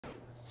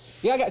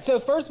Yeah, so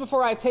first,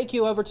 before I take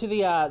you over to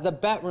the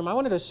bet room, I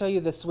wanted to show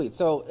you this suite.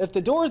 So if the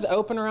doors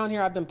open around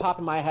here, I've been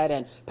popping my head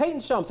in. Peyton,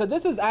 show them. So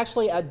this is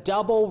actually a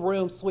double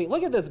room suite.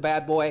 Look at this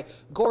bad boy.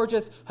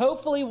 Gorgeous.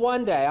 Hopefully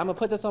one day, I'm going to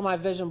put this on my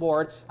vision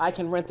board, I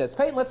can rent this.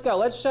 Peyton, let's go.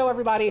 Let's show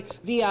everybody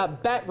the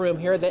bet room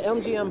here, the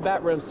MGM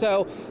bet room.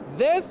 So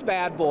this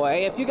bad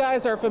boy, if you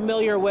guys are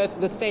familiar with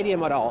the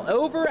stadium at all,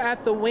 over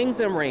at the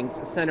Wings and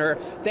Rings Center,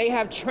 they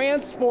have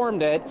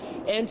transformed it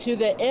into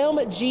the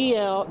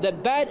MGM, the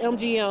Bet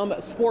MGM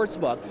Sportsbook.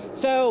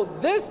 So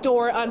this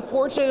door,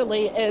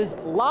 unfortunately, is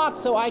locked,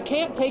 so I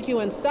can't take you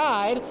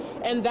inside,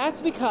 and that's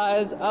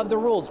because of the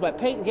rules. But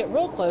Peyton, get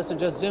real close and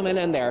just zoom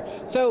in there.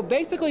 So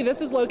basically, this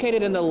is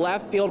located in the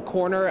left field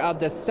corner of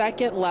the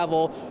second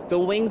level, the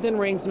Wings and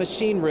Rings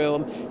machine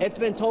room. It's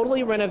been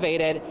totally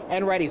renovated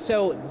and ready.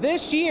 So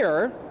this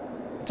year,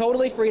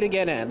 totally free to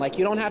get in. Like,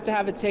 you don't have to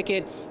have a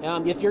ticket.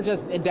 If you're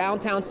just in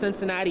downtown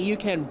Cincinnati, you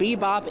can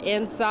bebop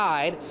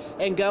inside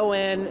and go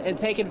in and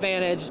take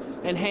advantage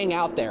and hang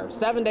out there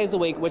 7 days a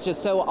week, which is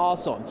so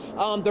awesome.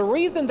 The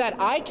reason that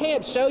I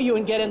can't show you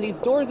and get in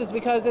these doors is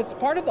because it's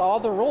part of all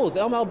the rules.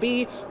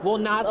 MLB will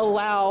not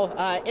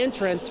allow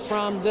entrance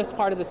from this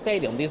part of the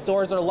stadium. These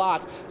doors are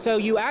locked. So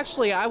you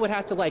actually, I would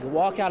have to like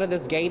walk out of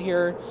this gate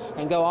here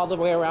and go all the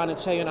way around and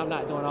show you, and I'm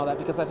not doing all that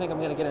because I think I'm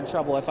gonna get in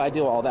trouble if I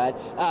do all that,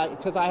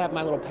 because I have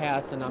my little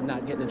pass and I'm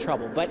not getting in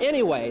trouble. But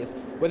anyways,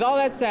 with all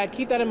that said,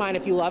 keep that in mind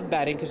if you love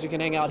betting, because you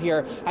can hang out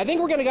here. I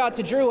think we're gonna go out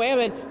to Drew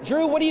Ammon.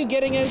 Drew, what are you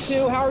getting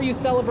into? How are you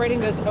celebrating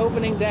this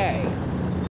opening day?